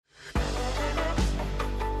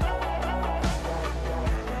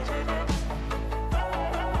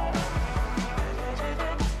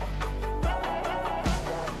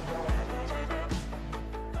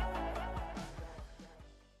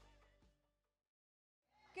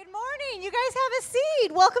Good morning. You guys have a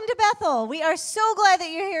seat. Welcome to Bethel. We are so glad that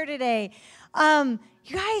you're here today. You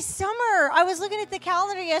guys, summer. I was looking at the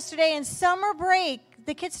calendar yesterday, and summer break,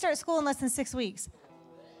 the kids start school in less than 6 weeks.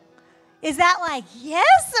 Is that like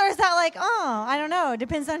yes, or is that like, oh, I don't know. It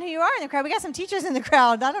depends on who you are in the crowd. We got some teachers in the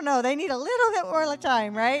crowd. I don't know. They need a little bit more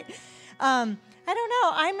time, right? I don't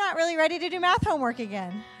know. I'm not really ready to do math homework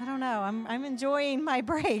again. I don't know. I'm enjoying my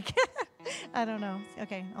break. I don't know.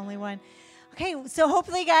 Okay, only one. Okay, so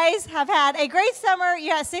hopefully you guys have had a great summer. You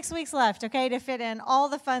got 6 weeks left, okay, to fit in all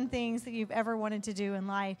the fun things that you've ever wanted to do in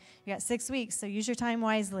life. You got 6 weeks, so use your time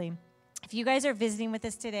wisely. If you guys are visiting with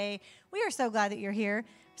us today, we are so glad that you're here.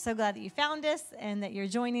 We're so glad that you found us and that you're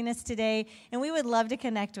joining us today, and we would love to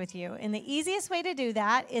connect with you. And the easiest way to do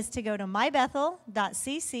that is to go to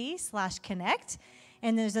mybethel.cc/connect.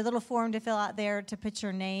 And there's a little form to fill out there to put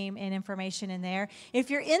your name and information in there. If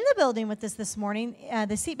you're in the building with us this morning,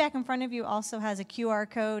 the seat back in front of you also has a QR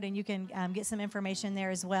code, and you can get some information there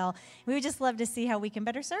as well. We would just love to see how we can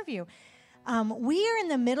better serve you. We are in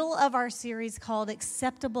the middle of our series called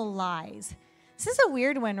Acceptable Lies. This is a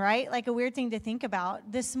weird one, right? Like a weird thing to think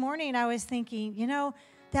about. This morning I was thinking,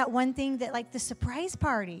 that one thing that like the surprise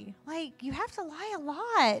party, like you have to lie a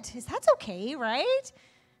lot. That's okay, right?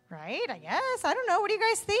 Right, I guess. I don't know. What do you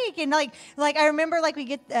guys think? And like I remember we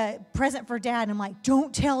get a present for Dad, and I'm like,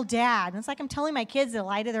 don't tell Dad. And it's like I'm telling my kids to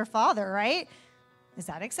lie to their father, right? Is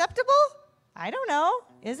that acceptable? I don't know.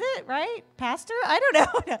 Is it, right? Pastor? I don't know.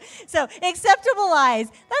 So acceptable lies.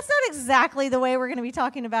 That's not exactly the way we're going to be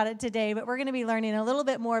talking about it today, but we're going to be learning a little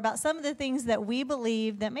bit more about some of the things that we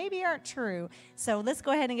believe that maybe aren't true. So let's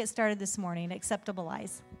go ahead and get started this morning. Acceptable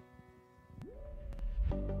lies.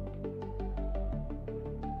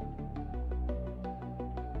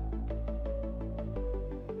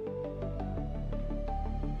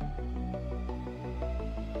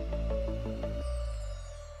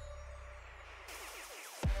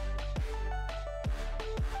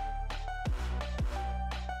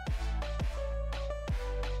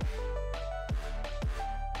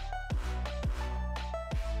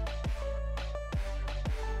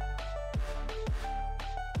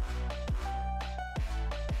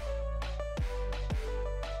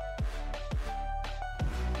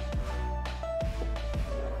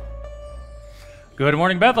 Good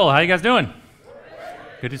morning, Bethel. How you guys doing?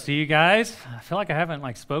 Good to see you guys. I feel like I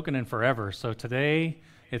haven't spoken in forever. So today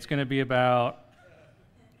it's going to be about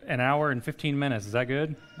an hour and 15 minutes. Is that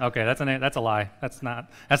good? Okay, that's a lie. That's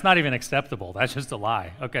not even acceptable. That's just a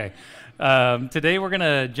lie. Okay. Today we're going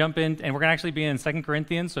to jump in, and we're going to actually be in 2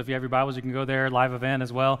 Corinthians. So if you have your Bibles, you can go there, live event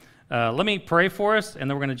as well. Let me pray for us, and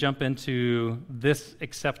then we're going to jump into this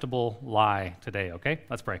acceptable lie today. Okay?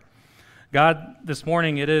 Let's pray. God, this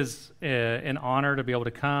morning it is an honor to be able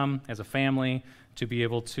to come as a family, to be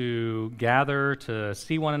able to gather, to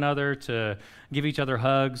see one another, to give each other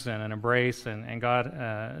hugs and an embrace, and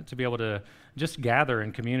God, to be able to just gather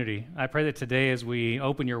in community. I pray that today as we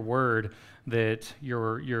open your word, that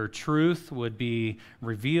your truth would be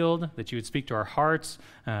revealed, that you would speak to our hearts,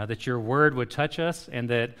 that your word would touch us, and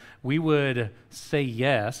that we would say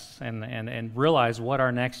yes and realize what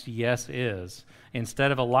our next yes is,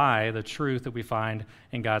 instead of a lie, the truth that we find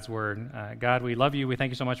in God's word. God, we love you. We thank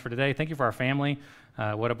you so much for today. Thank you for our family.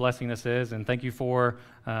 What a blessing this is. And thank you for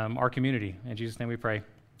our community. In Jesus' name we pray.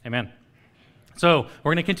 Amen. So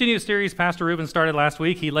we're going to continue the series Pastor Ruben started last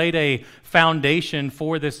week. He laid a foundation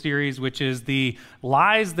for this series, which is the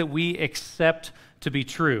lies that we accept to be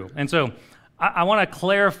true. And so I want to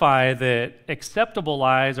clarify that acceptable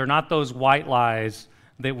lies are not those white lies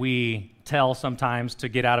that we tell sometimes to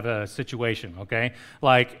get out of a situation, okay?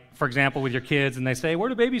 Like, for example, with your kids, and they say, where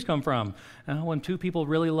do babies come from? When two people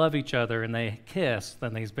really love each other and they kiss,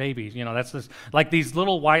 then these babies, that's just like these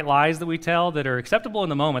little white lies that we tell that are acceptable in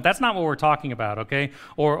the moment. That's not what we're talking about, okay?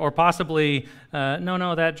 Or possibly,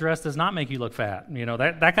 no, that dress does not make you look fat.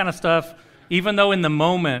 That kind of stuff, even though in the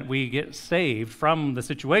moment we get saved from the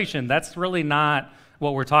situation, that's really not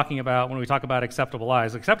what we're talking about when we talk about acceptable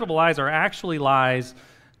lies. Acceptable lies are actually lies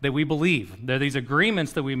that we believe. They're these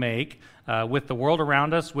agreements that we make with the world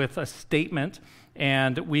around us, with a statement,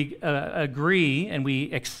 and we agree and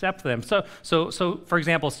we accept them. So, for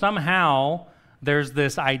example, somehow there's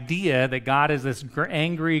this idea that God is this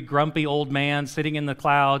angry, grumpy old man sitting in the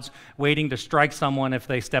clouds waiting to strike someone if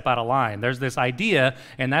they step out of line. There's this idea,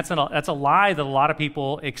 and that's a lie that a lot of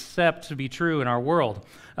people accept to be true in our world.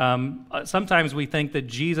 Sometimes we think that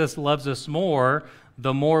Jesus loves us more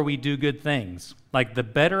the more we do good things. Like the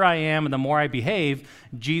better I am and the more I behave,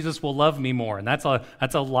 Jesus will love me more. And that's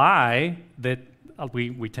a lie that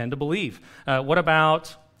we tend to believe. What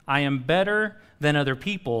about I am better than other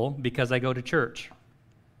people because I go to church?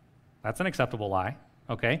 That's an acceptable lie,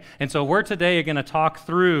 okay? And so we're today going to talk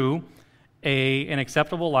through an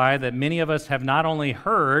acceptable lie that many of us have not only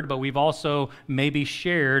heard, but we've also maybe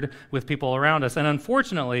shared with people around us. And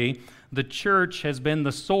unfortunately, the church has been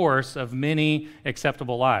the source of many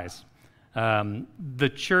acceptable lies.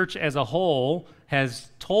 The church as a whole has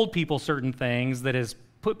told people certain things that has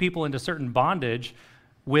put people into certain bondage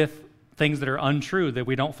with things that are untrue that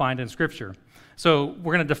we don't find in Scripture. So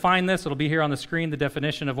we're going to define this. It'll be here on the screen, the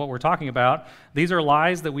definition of what we're talking about. These are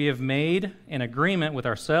lies that we have made in agreement with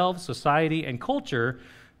ourselves, society, and culture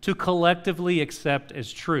to collectively accept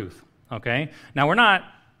as truth, okay? Now, we're not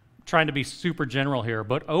trying to be super general here,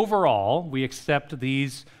 but overall, we accept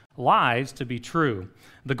these lies to be true.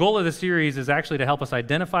 The goal of the series is actually to help us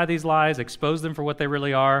identify these lies, expose them for what they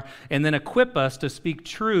really are, and then equip us to speak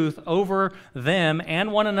truth over them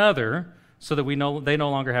and one another so that we know they no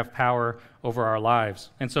longer have power over our lives.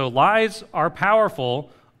 And so lies are powerful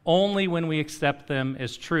only when we accept them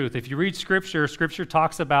as truth. If you read Scripture, Scripture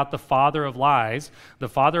talks about the father of lies. The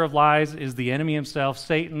father of lies is the enemy himself,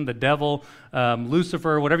 Satan, the devil,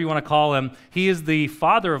 Lucifer, whatever you want to call him. He is the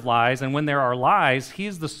father of lies, and when there are lies, he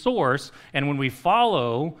is the source, and when we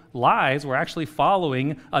follow lies, we're actually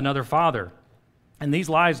following another father. And these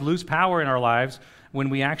lies lose power in our lives when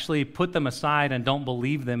we actually put them aside and don't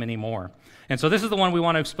believe them anymore. And so this is the one we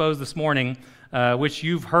want to expose this morning, which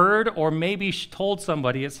you've heard or maybe told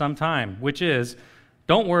somebody at some time, which is,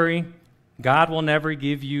 don't worry, God will never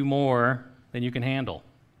give you more than you can handle.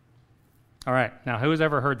 All right, now who's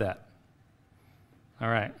ever heard that? All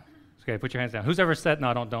right, okay, put your hands down. Who's ever said,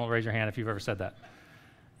 no, don't raise your hand if you've ever said that.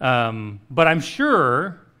 But I'm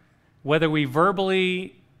sure whether we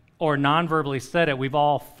verbally or non-verbally said it, we've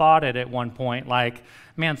all thought it at one point, like,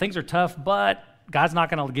 man, things are tough, but God's not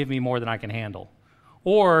going to give me more than I can handle.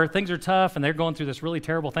 Or things are tough and they're going through this really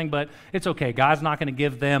terrible thing, but it's okay. God's not going to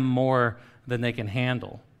give them more than they can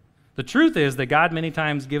handle. The truth is that God many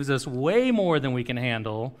times gives us way more than we can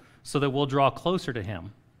handle so that we'll draw closer to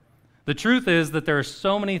Him. The truth is that there are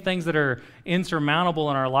so many things that are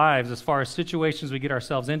insurmountable in our lives as far as situations we get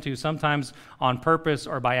ourselves into, sometimes on purpose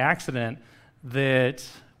or by accident, that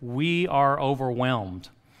we are overwhelmed.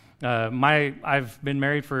 I've been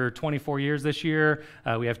married for 24 years this year.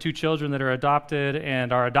 We have 2 children that are adopted,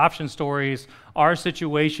 and our adoption stories are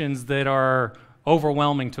situations that are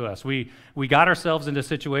overwhelming to us. We got ourselves into a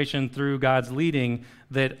situation through God's leading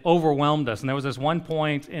that overwhelmed us. And there was this one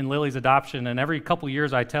point in Lily's adoption, and every couple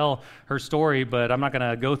years I tell her story, but I'm not going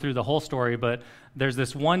to go through the whole story, but there's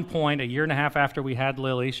this one point, a year and a half after we had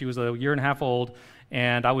Lily, she was a year and a half old,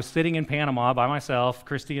 and I was sitting in Panama by myself.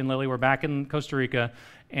 Christy and Lily were back in Costa Rica,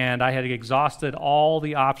 and I had exhausted all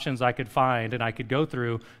the options I could find and I could go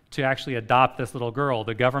through to actually adopt this little girl.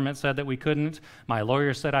 The government said that we couldn't. My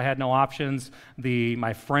lawyer said I had no options.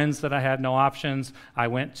 My friends said I had no options. I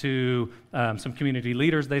went to some community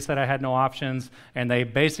leaders. They said I had no options, and they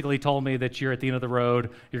basically told me that you're at the end of the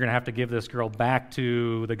road. You're going to have to give this girl back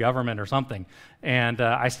to the government or something. And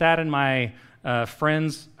I sat in my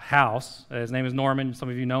friend's house. His name is Norman. Some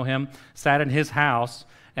of you know him. Sat in his house,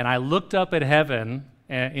 and I looked up at heaven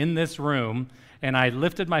in this room, and I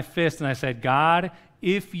lifted my fist and I said, God,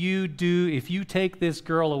 if you take this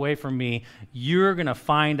girl away from me, you're going to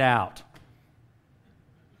find out.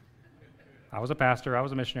 I was a pastor, I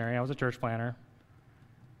was a missionary, I was a church planner.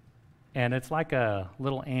 And it's like a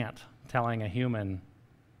little ant telling a human,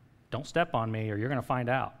 don't step on me or you're going to find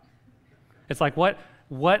out. It's like, what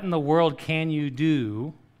in the world can you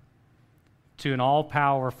do to an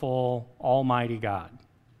all-powerful, almighty God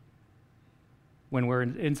when we're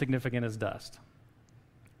insignificant as dust?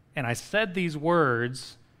 And I said these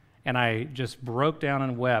words, and I just broke down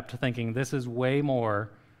and wept, thinking this is way more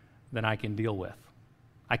than I can deal with.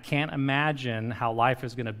 I can't imagine how life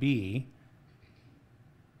is going to be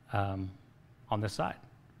on this side.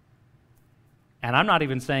 And I'm not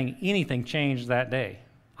even saying anything changed that day.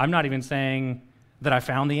 I'm not even saying that I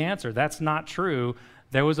found the answer. That's not true.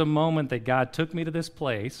 There was a moment that God took me to this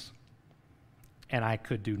place, and I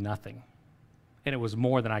could do nothing. And it was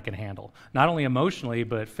more than I can handle. Not only emotionally,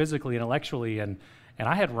 but physically, intellectually, and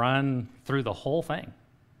I had run through the whole thing.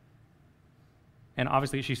 And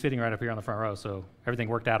obviously, she's sitting right up here on the front row, so everything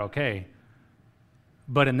worked out okay.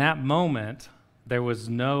 But in that moment, there was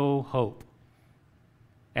no hope.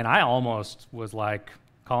 And I almost was like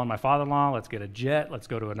calling my father-in-law, let's get a jet, let's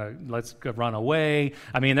go run away.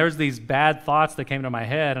 I mean, there's these bad thoughts that came to my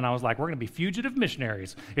head, and I was like, we're going to be fugitive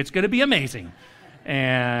missionaries. It's going to be amazing.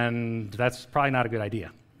 And that's probably not a good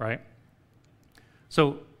idea, right?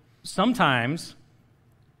 So sometimes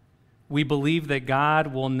we believe that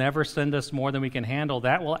God will never send us more than we can handle.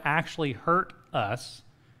 That will actually hurt us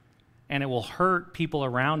and it will hurt people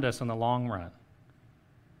around us in the long run.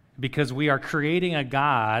 Because we are creating a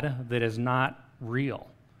God that is not real.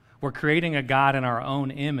 We're creating a God in our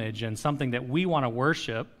own image and something that we want to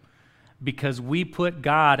worship because we put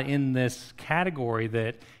God in this category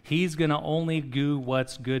that he's going to only do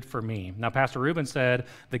what's good for me. Now, Pastor Ruben said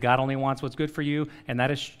that God only wants what's good for you, and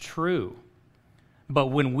that is true. But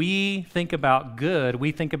when we think about good,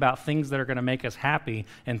 we think about things that are going to make us happy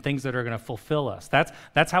and things that are going to fulfill us.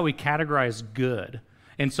 That's how we categorize good.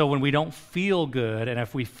 And so when we don't feel good, and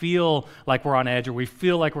if we feel like we're on edge or we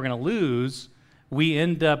feel like we're going to lose, we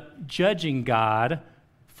end up judging God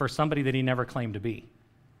for somebody that he never claimed to be.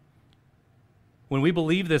 When we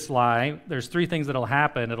believe this lie, there's three things that'll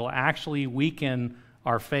happen. It'll actually weaken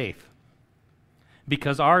our faith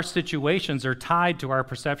because our situations are tied to our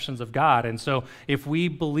perceptions of God. And so if we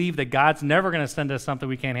believe that God's never going to send us something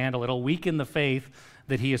we can't handle, it'll weaken the faith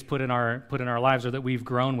that he has put in our lives or that we've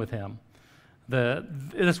grown with him.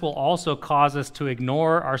 This will also cause us to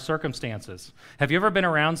ignore our circumstances. Have you ever been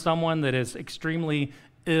around someone that is extremely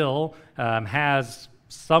ill, has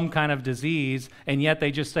some kind of disease, and yet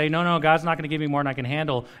they just say, no, God's not going to give me more than I can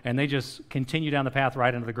handle, and they just continue down the path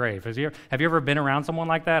right into the grave? Have you ever been around someone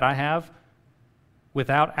like that? I have,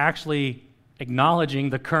 without actually acknowledging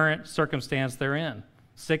the current circumstance they're in,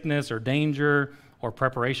 sickness or danger or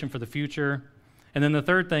preparation for the future. And then the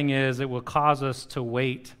third thing is it will cause us to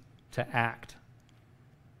wait to act,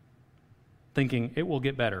 thinking it will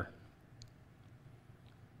get better.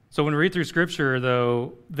 So when we read through Scripture,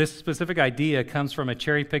 though, this specific idea comes from a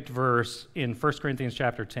cherry-picked verse in 1 Corinthians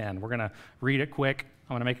chapter 10. We're going to read it quick.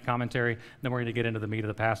 I'm going to make a commentary, then we're going to get into the meat of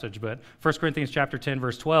the passage. But 1 Corinthians chapter 10,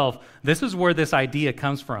 verse 12, this is where this idea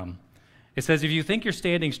comes from. It says, if you think you're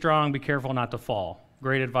standing strong, be careful not to fall.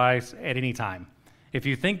 Great advice at any time. If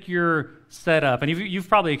you think you're set up, and you've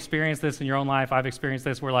probably experienced this in your own life, I've experienced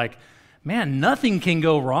this, where like, man, nothing can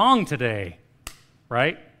go wrong today,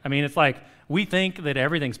 right? I mean, it's like we think that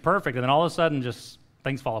everything's perfect, and then all of a sudden just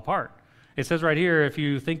things fall apart. It says right here, if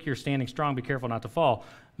you think you're standing strong, be careful not to fall.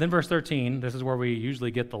 Then verse 13, this is where we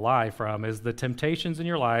usually get the lie from, is the temptations in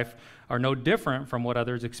your life are no different from what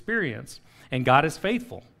others experience. And God is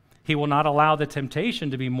faithful. He will not allow the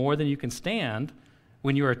temptation to be more than you can stand.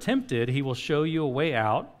 When you are tempted, he will show you a way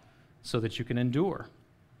out so that you can endure.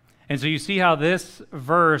 And so you see how this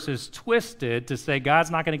verse is twisted to say God's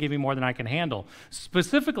not going to give me more than I can handle.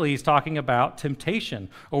 Specifically, he's talking about temptation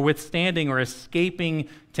or withstanding or escaping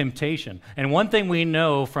temptation. And one thing we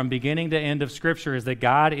know from beginning to end of Scripture is that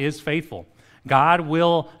God is faithful. God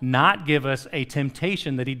will not give us a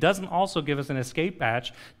temptation that he doesn't also give us an escape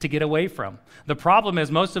hatch to get away from. The problem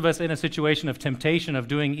is most of us in a situation of temptation of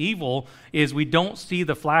doing evil is we don't see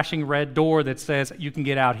the flashing red door that says you can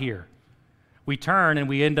get out here. We turn and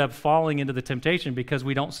we end up falling into the temptation because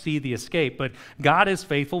we don't see the escape. But God is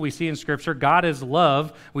faithful. We see in Scripture. God is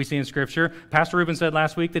love. We see in Scripture. Pastor Ruben said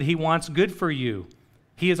last week that he wants good for you.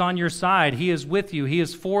 He is on your side. He is with you. He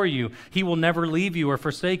is for you. He will never leave you or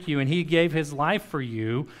forsake you, and he gave his life for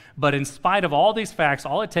you. But in spite of all these facts,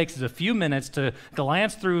 all it takes is a few minutes to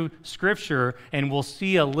glance through Scripture, and we'll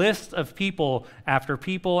see a list of people after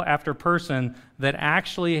person that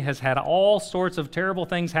actually has had all sorts of terrible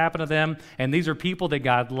things happen to them, and these are people that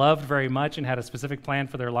God loved very much and had a specific plan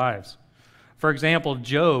for their lives. For example,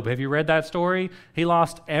 Job. Have you read that story? He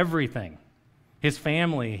lost everything. His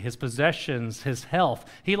family, his possessions, his health.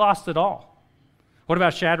 He lost it all. What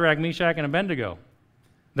about Shadrach, Meshach, and Abednego?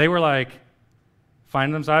 They were like,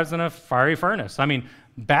 finding themselves in a fiery furnace. I mean,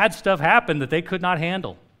 bad stuff happened that they could not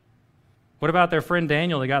handle. What about their friend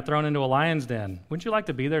Daniel that got thrown into a lion's den? Wouldn't you like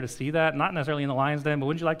to be there to see that? Not necessarily in the lion's den, but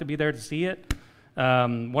wouldn't you like to be there to see it?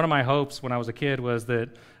 One of my hopes when I was a kid was that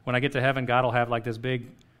when I get to heaven, God will have like this big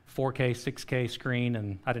 4K, 6K screen,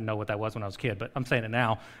 and I didn't know what that was when I was a kid, but I'm saying it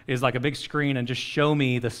now, is like a big screen and just show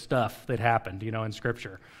me the stuff that happened, in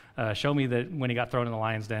Scripture. Show me that when he got thrown in the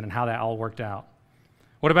lion's den and how that all worked out.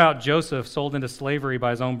 What about Joseph sold into slavery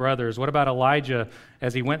by his own brothers? What about Elijah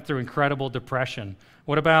as he went through incredible depression?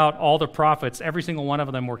 What about all the prophets? Every single one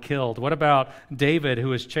of them were killed. What about David, who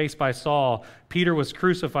was chased by Saul? Peter was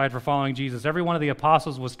crucified for following Jesus. Every one of the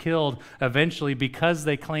apostles was killed eventually because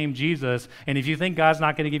they claimed Jesus. And if you think God's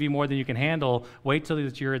not going to give you more than you can handle, wait till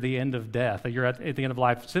you're at the end of death, you're at the end of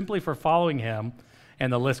life, simply for following him,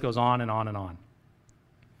 and the list goes on and on and on.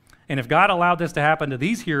 And if God allowed this to happen to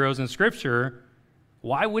these heroes in Scripture,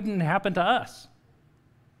 why wouldn't it happen to us?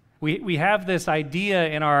 We have this idea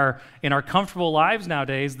in our comfortable lives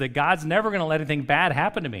nowadays that God's never going to let anything bad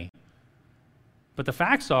happen to me. But the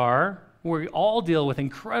facts are We all deal with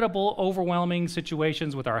incredible, overwhelming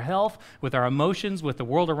situations with our health, with our emotions, with the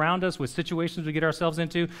world around us, with situations we get ourselves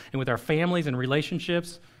into, and with our families and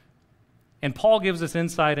relationships. And Paul gives us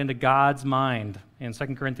insight into God's mind in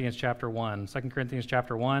 2 Corinthians chapter 1. 2 Corinthians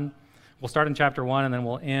chapter 1. We'll start in chapter 1, and then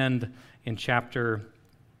we'll end in chapter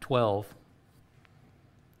 12.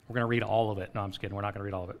 We're going to read all of it. No, I'm just kidding. We're not going to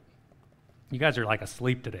read all of it. You guys are like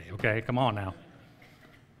asleep today, okay? Come on now.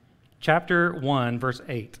 Chapter 1, verse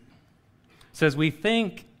 8 says, "We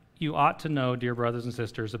think you ought to know, dear brothers and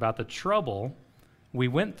sisters, about the trouble we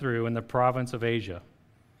went through in the province of Asia."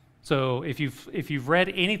 So if you've read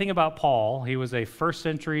anything about Paul, he was a first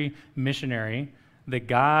century missionary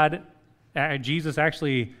that Jesus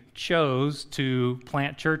actually chose to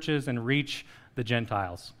plant churches and reach the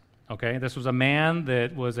Gentiles. Okay, this was a man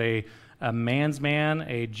that was a man's man,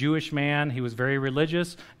 a Jewish man. He was very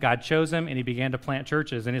religious. God chose him, and he began to plant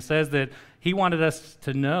churches. And it says that he wanted us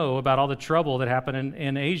to know about all the trouble that happened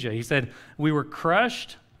in Asia. He said, we were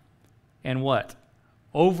crushed and what?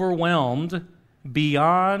 Overwhelmed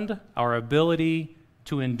beyond our ability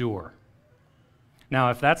to endure.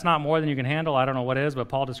 Now, if that's not more than you can handle, I don't know what is, but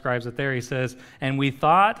Paul describes it there. He says, and we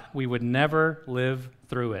thought we would never live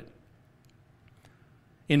through it.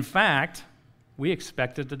 In fact, we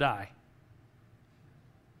expected to die.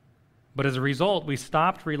 But as a result, we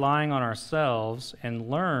stopped relying on ourselves and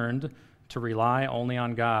learned to rely only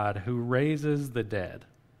on God, who raises the dead.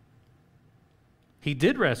 He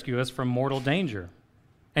did rescue us from mortal danger,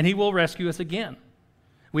 and he will rescue us again.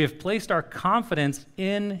 We have placed our confidence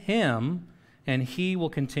in him, and he will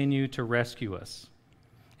continue to rescue us.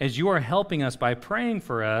 As you are helping us by praying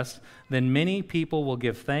for us, then many people will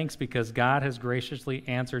give thanks because God has graciously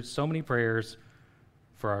answered so many prayers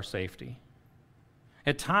for our safety.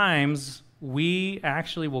 At times, we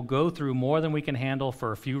actually will go through more than we can handle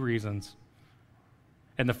for a few reasons.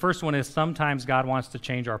 And the first one is sometimes God wants to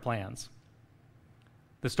change our plans.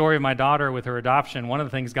 The story of my daughter with her adoption, one of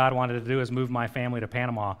the things God wanted to do is move my family to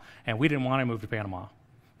Panama, and we didn't want to move to Panama.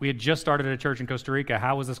 We had just started a church in Costa Rica.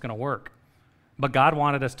 How was this going to work? But God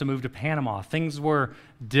wanted us to move to Panama. Things were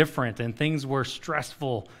different and things were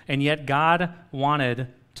stressful, and yet God wanted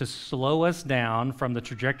to slow us down from the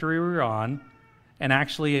trajectory we were on and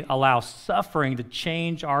actually allow suffering to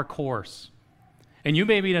change our course. And you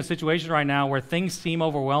may be in a situation right now where things seem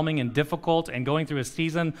overwhelming and difficult and going through a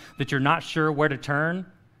season that you're not sure where to turn.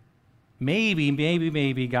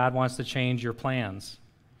 Maybe God wants to change your plans.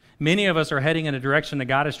 Many of us are heading in a direction that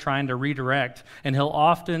God is trying to redirect, and he'll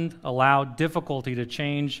often allow difficulty to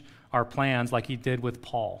change our plans like he did with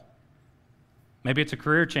Paul. Maybe it's a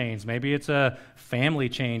career change. Maybe it's a family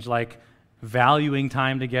change, like valuing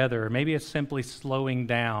time together. Maybe it's simply slowing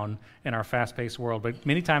down in our fast-paced world. But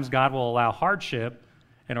many times God will allow hardship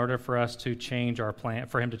in order for us to change our plan,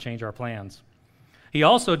 for him to change our plans. He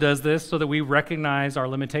also does this so that we recognize our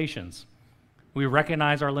limitations. We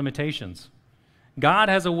recognize our limitations. God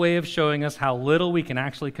has a way of showing us how little we can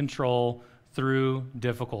actually control through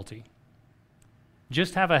difficulty.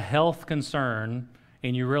 Just have a health concern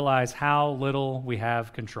and you realize how little we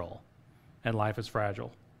have control, and life is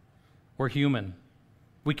fragile. We're human.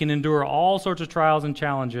 We can endure all sorts of trials and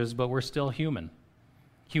challenges, but we're still human.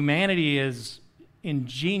 Humanity is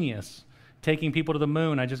ingenious, taking people to the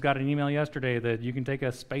moon. I just got an email yesterday that you can take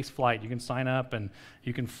a space flight. You can sign up and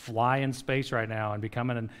you can fly in space right now and become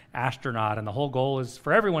an astronaut. And the whole goal is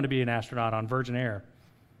for everyone to be an astronaut on Virgin Air.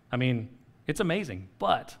 I mean, it's amazing,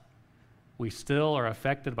 but we still are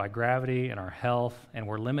affected by gravity and our health, and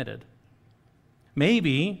we're limited.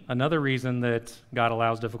 Maybe another reason that God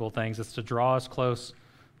allows difficult things is to draw us close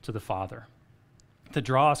to the Father, to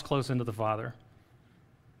draw us close into the Father.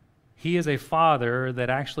 He is a Father that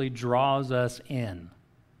actually draws us in.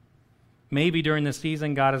 Maybe during this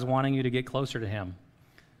season, God is wanting you to get closer to him.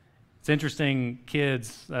 It's interesting,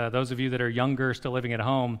 kids, those of you that are younger, still living at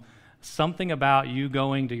home, something about you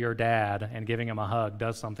going to your dad and giving him a hug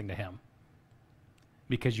does something to him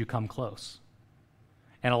because you come close.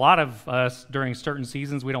 And a lot of us, during certain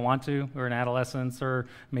seasons, we don't want to. We're in adolescence or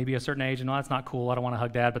maybe a certain age, and no, that's not cool. I don't want to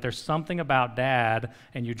hug dad. But there's something about dad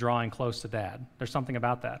and you drawing close to dad. There's something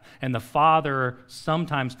about that. And the Father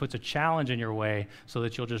sometimes puts a challenge in your way so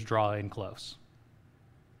that you'll just draw in close.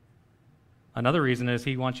 Another reason is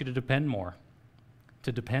he wants you to depend more,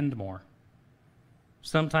 to depend more.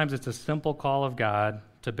 Sometimes it's a simple call of God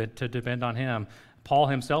to depend on him. Paul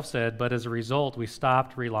himself said, but as a result, we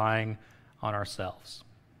stopped relying on ourselves.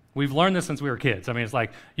 We've learned this since we were kids. I mean, it's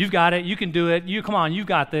like, you've got it, you can do it, come on, you've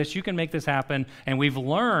got this, you can make this happen. And we've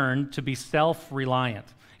learned to be self-reliant,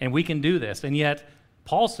 and we can do this. And yet,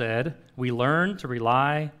 Paul said, we learn to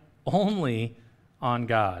rely only on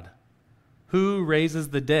God. who raises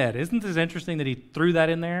the dead. Isn't this interesting that he threw that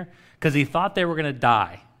in there? Because he thought they were going to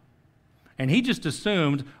die. And he just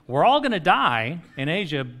assumed we're all going to die in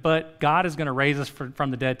Asia, but God is going to raise us from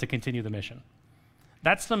the dead to continue the mission.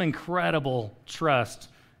 That's some incredible trust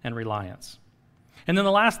and reliance. And then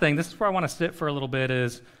the last thing, this is where I want to sit for a little bit,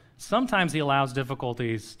 is sometimes he allows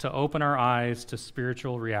difficulties to open our eyes to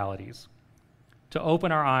spiritual realities. To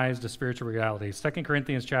open our eyes to spiritual realities. 2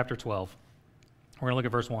 Corinthians chapter 12. We're going to look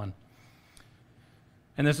at verse 1.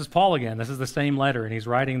 And this is Paul again. This is the same letter, and he's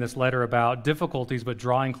writing this letter about difficulties but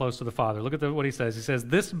drawing close to the Father. Look at what he says. He says,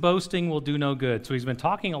 this boasting will do no good. So he's been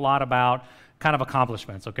talking a lot about kind of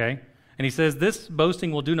accomplishments, okay? And he says, this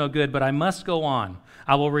boasting will do no good, but I must go on.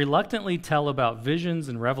 I will reluctantly tell about visions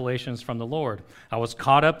and revelations from the Lord. I was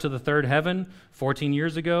caught up to the third heaven 14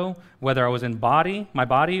 years ago. Whether I was in my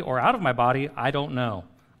body, or out of my body, I don't know.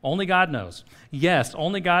 Only God knows. Yes,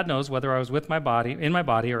 only God knows whether I was in my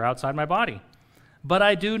body, or outside my body. But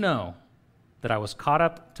I do know that I was caught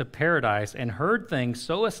up to paradise and heard things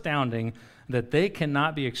so astounding that they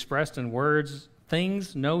cannot be expressed in words,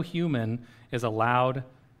 things no human is allowed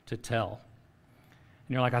to tell.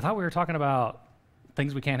 And you're like, I thought we were talking about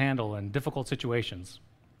things we can't handle and difficult situations.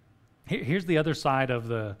 Here's the other side of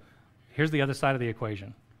the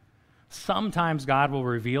equation. Sometimes God will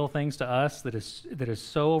reveal things to us that is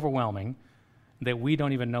so overwhelming that we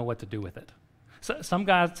don't even know what to do with it.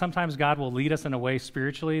 Sometimes God will lead us in a way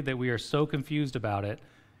spiritually that we are so confused about it.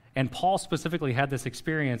 And Paul specifically had this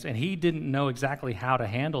experience, and he didn't know exactly how to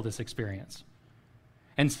handle this experience.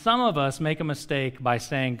 And some of us make a mistake by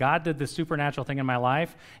saying, God did this supernatural thing in my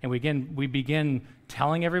life, and we begin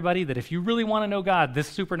telling everybody that if you really want to know God, this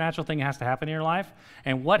supernatural thing has to happen in your life.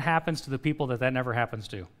 And what happens to the people that never happens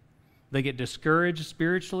to? They get discouraged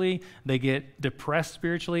spiritually, they get depressed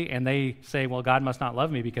spiritually, and they say, well, God must not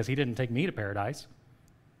love me because he didn't take me to paradise.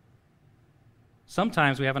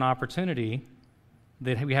 Sometimes we have an opportunity,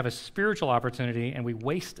 that we have a spiritual opportunity, and we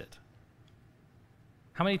waste it.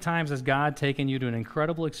 How many times has God taken you to an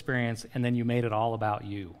incredible experience and then you made it all about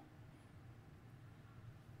you?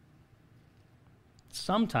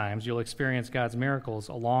 Sometimes you'll experience God's miracles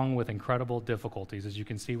along with incredible difficulties, as you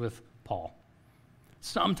can see with Paul.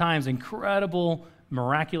 Sometimes incredible,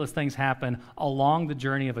 miraculous things happen along the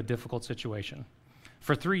journey of a difficult situation.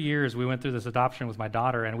 For 3 years, we went through this adoption with my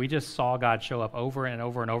daughter, and we just saw God show up over and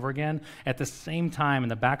over and over again. At the same time, in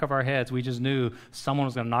the back of our heads, we just knew someone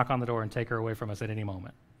was going to knock on the door and take her away from us at any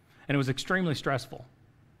moment. And it was extremely stressful.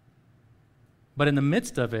 But in the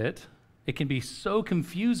midst of it, it can be so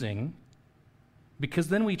confusing because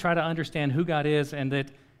then we try to understand who God is and that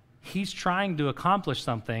he's trying to accomplish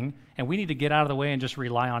something, and we need to get out of the way and just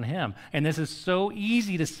rely on him. And this is so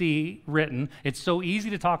easy to see written. It's so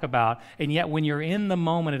easy to talk about, and yet when you're in the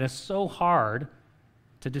moment, it is so hard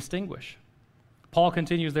to distinguish. Paul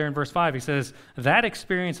continues there in verse 5. He says, that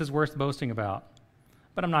experience is worth boasting about,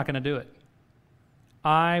 but I'm not going to do it.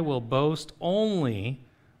 I will boast only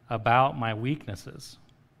about my weaknesses.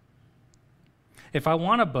 If I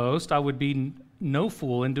want to boast, I would be no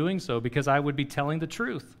fool in doing so because I would be telling the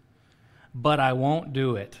truth. But I won't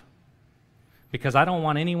do it because I don't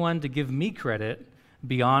want anyone to give me credit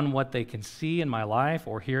beyond what they can see in my life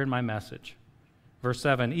or hear in my message. Verse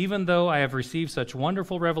 7, even though I have received such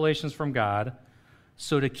wonderful revelations from God,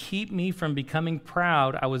 so to keep me from becoming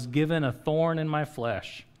proud, I was given a thorn in my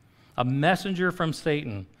flesh, a messenger from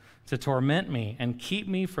Satan to torment me and keep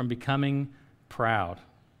me from becoming proud.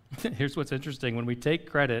 Here's what's interesting. When we take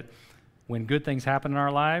credit when good things happen in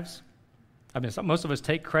our lives, most of us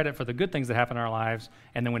take credit for the good things that happen in our lives,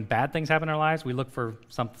 and then when bad things happen in our lives, we look for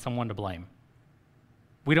someone to blame.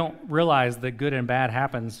 We don't realize that good and bad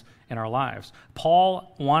happens in our lives.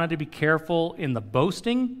 Paul wanted to be careful in the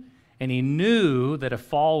boasting, and he knew that a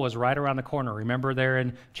fall was right around the corner. Remember there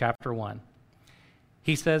in chapter 1.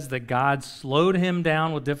 He says that God slowed him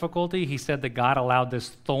down with difficulty. He said that God allowed this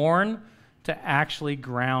thorn to actually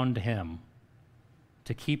ground him,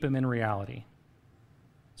 to keep him in reality.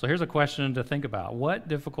 So here's a question to think about. What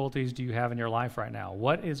difficulties do you have in your life right now?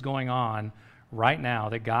 What is going on right now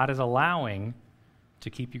that God is allowing to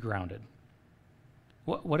keep you grounded?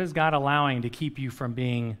 What is God allowing to keep you from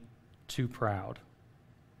being too proud?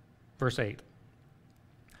 Verse 8.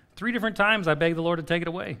 3 different times I begged the Lord to take it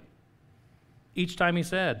away. Each time he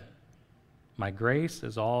said, my grace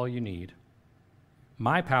is all you need.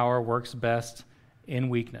 My power works best in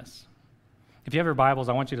weakness. If you have your Bibles,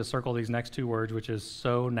 I want you to circle these next 2 words, which is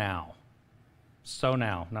so now. So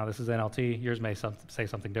now. Now, this is NLT. Yours may say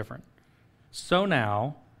something different. So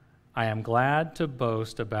now, I am glad to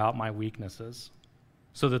boast about my weaknesses,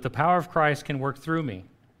 so that the power of Christ can work through me.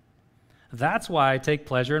 That's why I take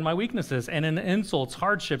pleasure in my weaknesses and in insults,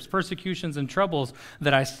 hardships, persecutions, and troubles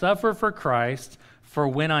that I suffer for Christ, for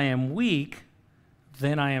when I am weak,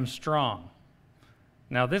 then I am strong.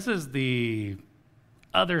 Now, this is the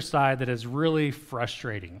other side that is really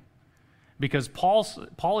frustrating, because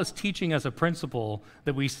Paul is teaching us a principle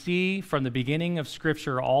that we see from the beginning of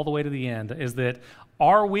Scripture all the way to the end, is that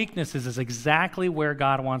our weaknesses is exactly where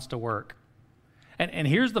God wants to work. And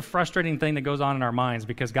here's the frustrating thing that goes on in our minds,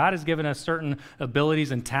 because God has given us certain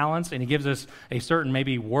abilities and talents, and he gives us a certain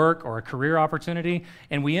maybe work or a career opportunity,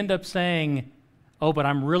 and we end up saying, oh, but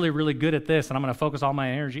I'm really, really good at this, and I'm going to focus all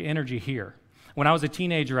my energy here. When I was a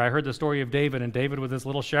teenager, I heard the story of David, and David was this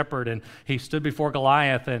little shepherd, and he stood before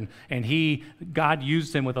Goliath, and God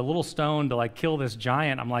used him with a little stone to kill this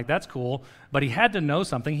giant. I'm like, that's cool, but he had to know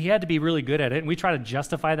something. He had to be really good at it, and we try to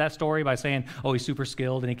justify that story by saying, oh, he's super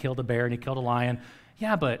skilled, and he killed a bear, and he killed a lion.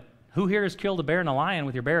 Yeah, but who here has killed a bear and a lion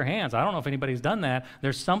with your bare hands? I don't know if anybody's done that.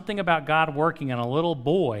 There's something about God working in a little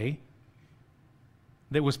boy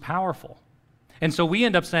that was powerful. And so we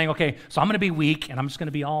end up saying, okay, so I'm going to be weak, and I'm just going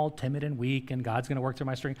to be all timid and weak, and God's going to work through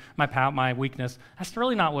my strength, my weakness. That's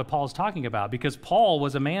really not what Paul's talking about, because Paul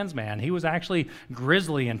was a man's man. He was actually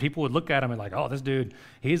grisly, and people would look at him and oh, this dude,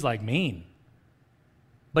 he's mean.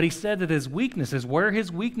 But he said that his weaknesses, where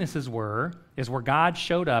his weaknesses were, is where God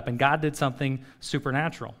showed up, and God did something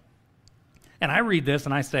supernatural. And I read this,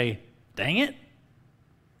 and I say, dang it.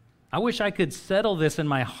 I wish I could settle this in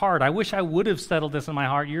my heart. I wish I would have settled this in my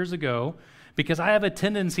heart years ago, because I have a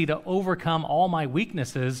tendency to overcome all my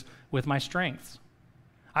weaknesses with my strengths.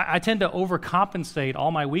 I tend to overcompensate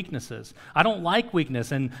all my weaknesses. I don't like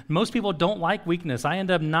weakness, and most people don't like weakness. I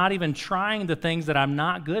end up not even trying the things that I'm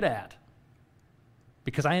not good at,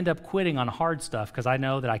 because I end up quitting on hard stuff because I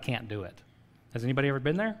know that I can't do it. Has anybody ever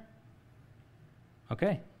been there?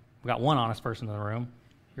 Okay, we got one honest person in the room.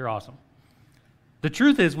 You're awesome. The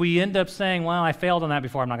truth is, we end up saying, well, I failed on that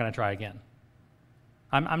before, I'm not going to try again.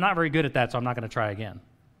 I'm not very good at that, so I'm not going to try again.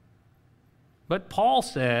 But Paul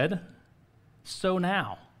said, so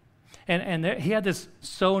now. And he had this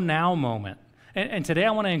so now moment. And today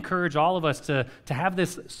I want to encourage all of us to have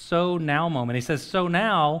this so now moment. He says, so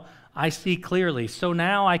now I see clearly. So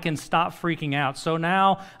now I can stop freaking out. So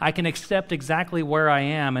now I can accept exactly where I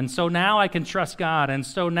am. And so now I can trust God. And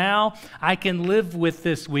so now I can live with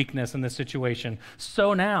this weakness in this situation.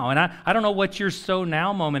 So now. And I don't know what your so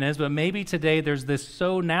now moment is, but maybe today there's this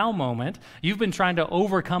so now moment. You've been trying to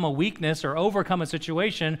overcome a weakness or overcome a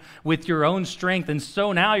situation with your own strength. And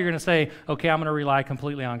so now you're going to say, okay, I'm going to rely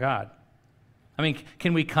completely on God. I mean,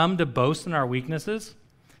 can we come to boast in our weaknesses?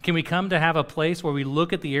 Can we come to have a place where we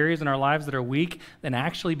look at the areas in our lives that are weak and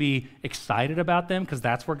actually be excited about them, because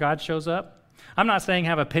that's where God shows up? I'm not saying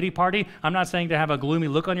have a pity party. I'm not saying to have a gloomy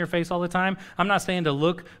look on your face all the time. I'm not saying to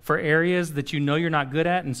look for areas that you know you're not good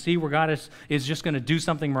at and see where God is just going to do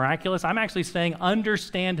something miraculous. I'm actually saying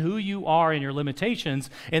understand who you are and your limitations,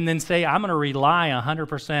 and then say, I'm going to rely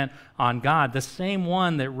 100% on God, the same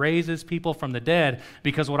one that raises people from the dead.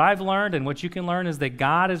 Because what I've learned and what you can learn is that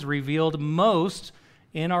God is revealed most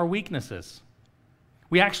in our weaknesses.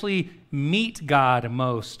 We actually meet God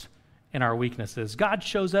most in our weaknesses. God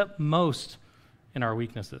shows up most in our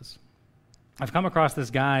weaknesses. I've come across this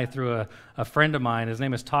guy through a friend of mine. His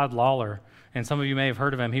name is Todd Lawler, and some of you may have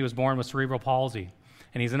heard of him. He was born with cerebral palsy,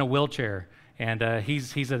 and he's in a wheelchair. And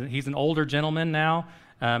he's an older gentleman now.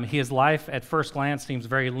 His life at first glance seems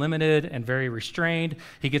very limited and very restrained.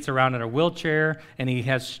 He gets around in a wheelchair, and he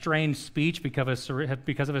has strained speech because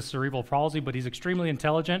of his cerebral palsy, but he's extremely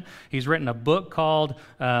intelligent. He's written a book called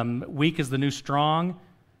Weak is the New Strong,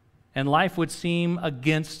 and life would seem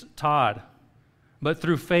against Todd. But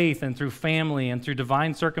through faith and through family and through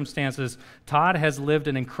divine circumstances, Todd has lived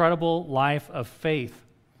an incredible life of faith,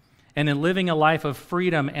 and in living a life of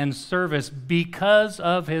freedom and service because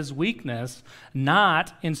of his weakness,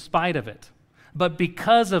 not in spite of it, but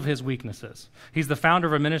because of his weaknesses. He's the founder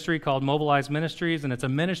of a ministry called Mobilize Ministries, and it's a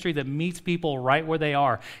ministry that meets people right where they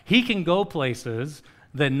are. He can go places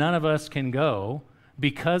that none of us can go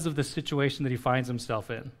because of the situation that he finds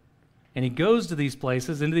himself in. And he goes to these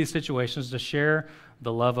places, into these situations, to share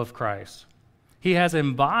the love of Christ. He has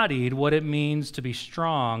embodied what it means to be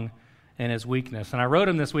strong in his weakness. And I wrote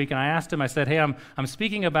him this week, and I asked him, I said, hey, I'm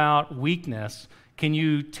speaking about weakness. Can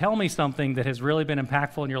you tell me something that has really been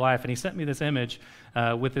impactful in your life? And he sent me this image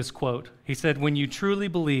with this quote. He said, when you truly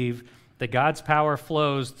believe that God's power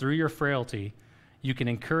flows through your frailty, you can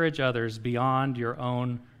encourage others beyond your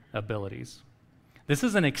own abilities. This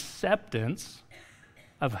is an acceptance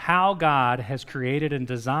of how God has created and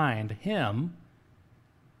designed him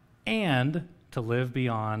and to live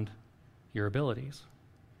beyond your abilities.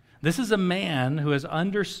 This is a man who has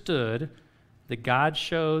understood that God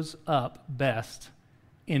shows up best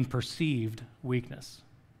in perceived weakness.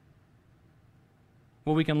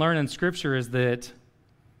 What we can learn in Scripture is that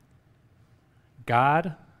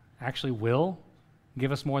God actually will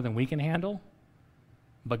give us more than we can handle,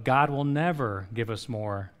 but God will never give us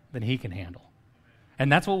more than he can handle.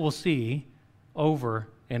 And that's what we'll see over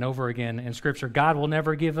and over again in Scripture. God will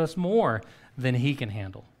never give us more than he can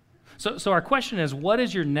handle. So our question is, what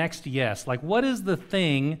is your next yes? Like, what is the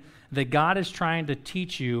thing that God is trying to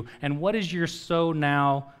teach you, and what is your so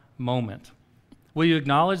now moment? Will you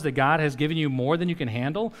acknowledge that God has given you more than you can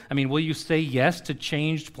handle? I mean, will you say yes to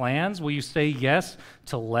changed plans? Will you say yes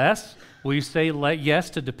to less? Will you say yes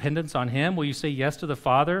to dependence on him? Will you say yes to the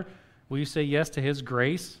Father? Will you say yes to his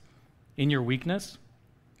grace in your weakness?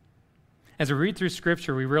 As we read through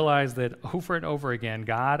Scripture, we realize that over and over again,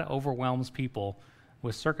 God overwhelms people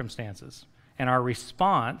with circumstances. And our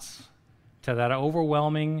response to that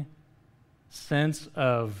overwhelming sense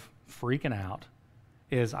of freaking out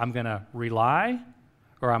is, I'm going to rely,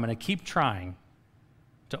 or I'm going to keep trying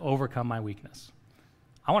to overcome my weakness.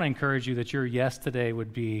 I want to encourage you that your yes today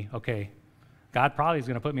would be, okay, God probably is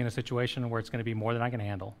going to put me in a situation where it's going to be more than I can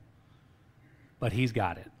handle, but he's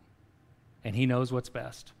got it, and he knows what's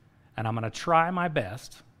best, and I'm going to try my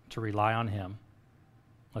best to rely on him.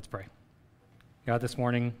 Let's pray. God, this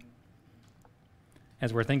morning,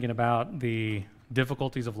 as we're thinking about the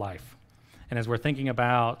difficulties of life, and as we're thinking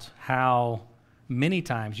about how many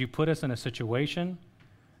times you put us in a situation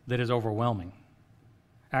that is overwhelming,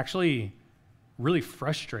 actually really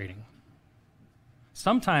frustrating,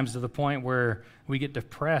 sometimes to the point where we get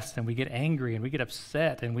depressed and we get angry and we get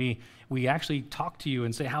upset and we actually talk to you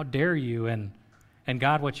and say, how dare you? And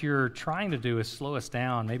God, what you're trying to do is slow us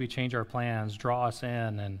down, maybe change our plans, draw us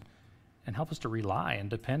in, and help us to rely and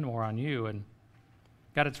depend more on you. And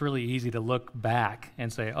God, it's really easy to look back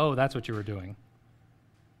and say, oh, that's what you were doing.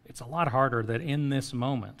 It's a lot harder that in this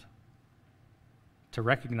moment to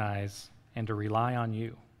recognize and to rely on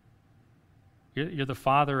you. You're the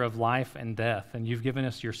Father of life and death, and you've given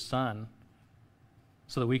us your Son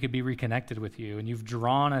so that we could be reconnected with you, and you've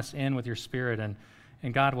drawn us in with your Spirit.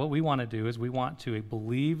 And God, what we want to do is we want to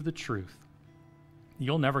believe the truth.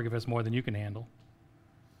 You'll never give us more than you can handle.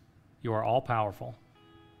 You are all-powerful.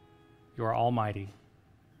 You are almighty.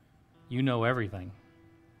 You know everything.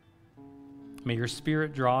 May your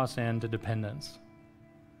Spirit draw us into dependence.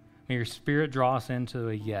 May your Spirit draw us into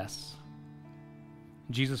a yes.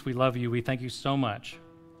 Jesus, we love you. We thank you so much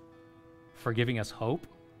for giving us hope,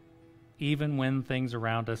 even when things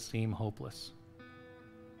around us seem hopeless.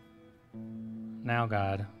 Now,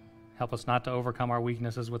 God, help us not to overcome our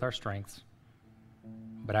weaknesses with our strengths,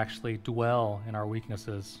 but actually dwell in our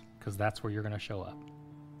weaknesses, because that's where you're going to show up.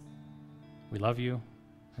 We love you.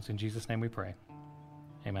 It's in Jesus' name we pray.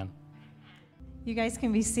 Amen. You guys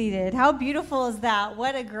can be seated. How beautiful is that?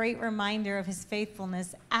 What a great reminder of his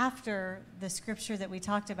faithfulness after the scripture that we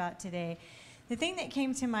talked about today. The thing that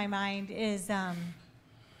came to my mind is,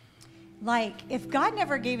 if God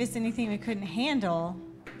never gave us anything we couldn't handle,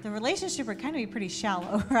 the relationship would kind of be pretty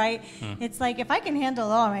shallow, right? It's like, if I can handle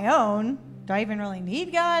it all on my own, do I even really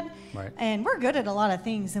need God? Right. And we're good at a lot of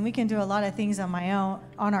things, and we can do a lot of things on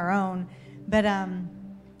our own. But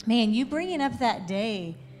man, you bringing up that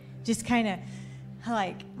day, just kind of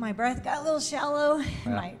my breath got a little shallow,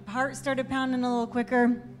 and my heart started pounding a little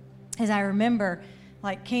quicker. As I remember,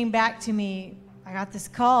 came back to me, I got this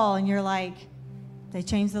call, and you're like, they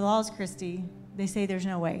changed the laws, Christy. They say there's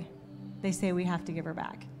no way. They say we have to give her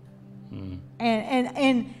back.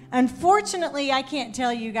 And unfortunately, I can't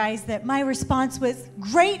tell you guys that my response was,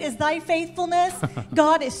 great is thy faithfulness.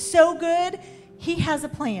 God is so good. He has a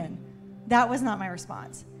plan. That was not my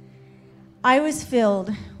response. I was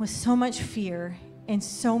filled with so much fear and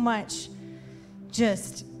so much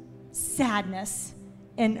just sadness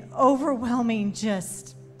and overwhelming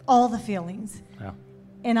just all the feelings. Yeah.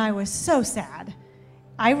 And I was so sad.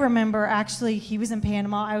 I remember actually, he was in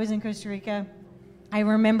Panama, I was in Costa Rica. I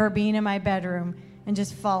remember being in my bedroom and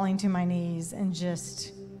just falling to my knees and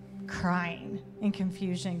just crying in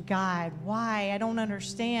confusion. God, why? I don't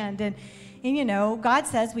understand. And God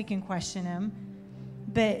says we can question him.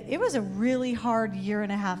 But it was a really hard year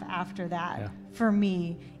and a half after that for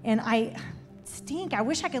me. And I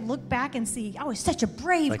wish I could look back and see, I was such a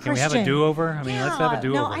brave Christian. Can we have a do-over? I mean, let's have a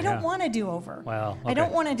do-over. No, I don't want a do-over. Well, okay. I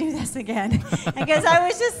don't want to do this again. Because I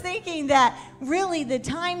was just thinking that really the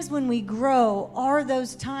times when we grow are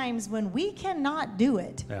those times when we cannot do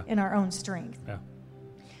it in our own strength. Yeah.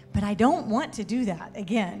 But I don't want to do that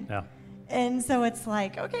again. Yeah. And so it's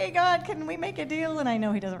like, okay, God, can we make a deal? And I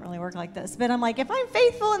know he doesn't really work like this, but I'm like, if I'm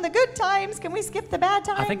faithful in the good times, can we skip the bad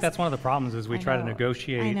times? I think that's one of the problems is we try to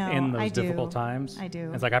negotiate in those difficult times. I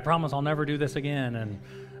do. It's like, I promise I'll never do this again, and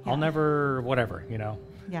I'll never whatever, you know.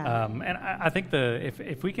 Yeah. And I think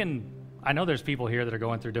if we can, I know there's people here that are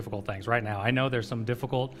going through difficult things right now. I know there's some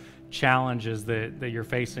difficult challenges that you're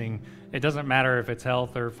facing. It doesn't matter if it's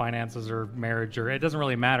health or finances or marriage, or it doesn't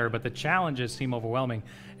really matter, but the challenges seem overwhelming.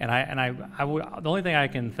 And the only thing I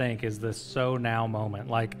can think is this so now moment.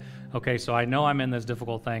 Like, okay, so I know I'm in this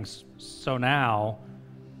difficult thing. So now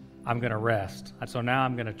I'm going to rest. So now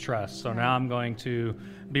I'm going to trust. So now I'm going to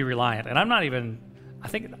be reliant. And I'm not even, I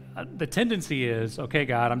think the tendency is, okay,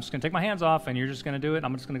 God, I'm just going to take my hands off and you're just going to do it.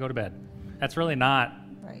 I'm just going to go to bed. That's really not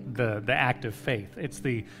the act of faith. It's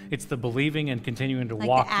the believing and continuing to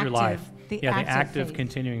walk through life. The active faith.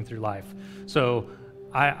 Continuing through life. So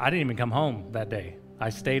I didn't even come home that day. I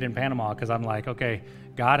stayed in Panama because I'm like, okay,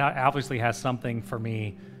 God obviously has something for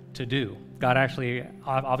me to do. God actually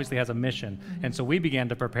obviously has a mission. Mm-hmm. And so we began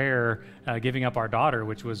to prepare giving up our daughter,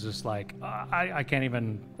 which was just like, I can't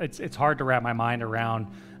even, it's hard to wrap my mind around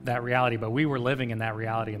that reality, but we were living in that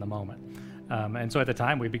reality in the moment. And so at the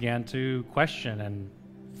time we began to question and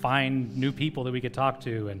find new people that we could talk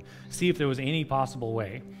to and see if there was any possible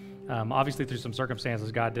way. Obviously through some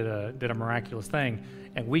circumstances, God did a miraculous thing,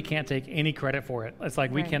 and we can't take any credit for it. It's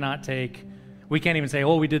like we can't even say,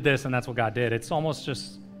 oh, we did this and that's what God did. It's almost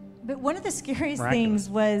just But one of the scariest miraculous. things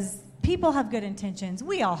was people have good intentions.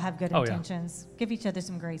 We all have good Oh, intentions. Yeah. Give each other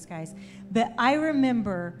some grace, guys. But I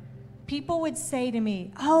remember people would say to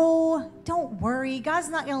me, oh, don't worry. God's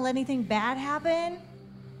not going to let anything bad happen.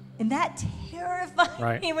 And that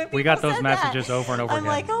terrified me when people we got those said messages that. over and over I'm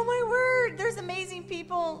again. like, oh my word, there's amazing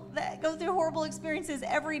people that go through horrible experiences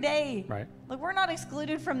every day. Right. Like, we're not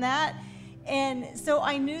excluded from that. And so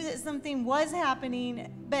I knew that something was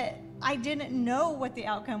happening, but I didn't know what the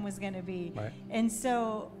outcome was going to be. Right. And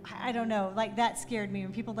so, I don't know, like that scared me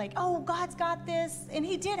when people like, oh, God's got this. And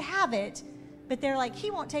he did have it. But they're like,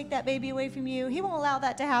 he won't take that baby away from you. He won't allow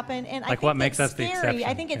that to happen. And like, I think what makes us scary. the exception?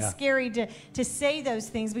 I think it's scary to say those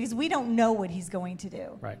things because we don't know what he's going to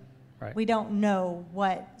do. Right. We don't know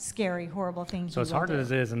what scary, horrible things. So as hard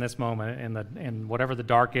as it is in this moment, in whatever the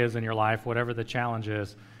dark is in your life, whatever the challenge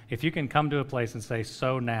is, if you can come to a place and say,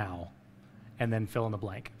 so now, and then fill in the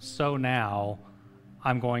blank. So now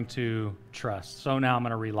I'm going to trust. So now I'm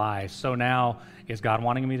going to rely. So now is God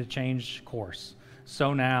wanting me to change course?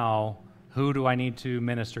 So now, who do I need to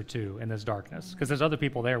minister to in this darkness? Because there's other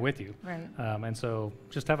people there with you. Right. And so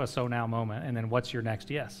just have a so now moment, and then what's your next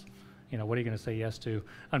yes? You know, what are you going to say yes to?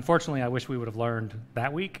 Unfortunately, I wish we would have learned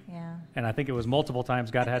that week. Yeah. And I think it was multiple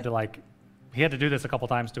times God had to he had to do this a couple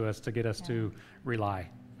times to us to get us to rely.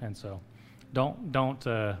 And so don't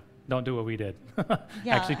do what we did.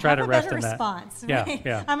 Actually try to rest in that. Response, Yeah, right?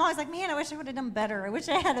 yeah. I'm always like, man, I wish I would have done better. I wish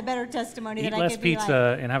I had a better testimony. Eat that less I could be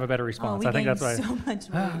pizza like, and have a better response. we I think that's gained right. so much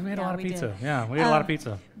weight. We ate a lot of pizza. Did. Yeah, we ate a lot of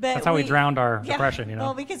pizza. But That's how we drowned our depression, you know.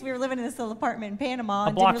 Well, because we were living in this little apartment in Panama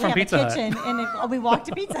and block didn't really from have Pizza a Hut. kitchen, and we walked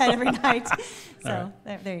to Pizza Hut every night. So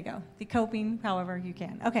right. there you go. The coping, however you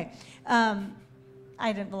can. Okay.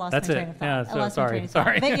 I didn't lost That's my it. train of thought. Yeah, I so lost my sorry, train of thought.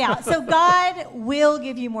 sorry. But yeah, so God will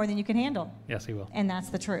give you more than you can handle. Yes, he will. And that's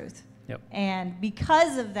the truth. Yep. And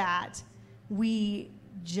because of that, we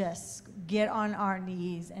just get on our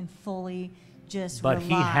knees and fully just But rely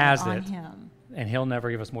he has on it. him. And he'll never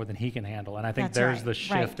give us more than he can handle. And I think That's there's right, the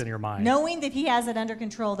shift right. in your mind. Knowing that he has it under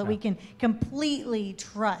control, that Yeah. we can completely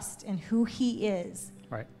trust in who he is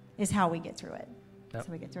Right. how we get through it. Yep. That's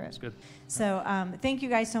how we get through it. That's good. So thank you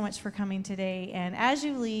guys so much for coming today. And as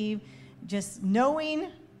you leave, just knowing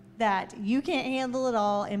that you can't handle it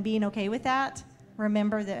all and being okay with that,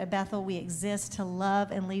 remember that at Bethel we exist to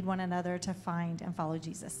love and lead one another to find and follow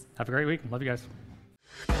Jesus. Have a great week. Love you guys.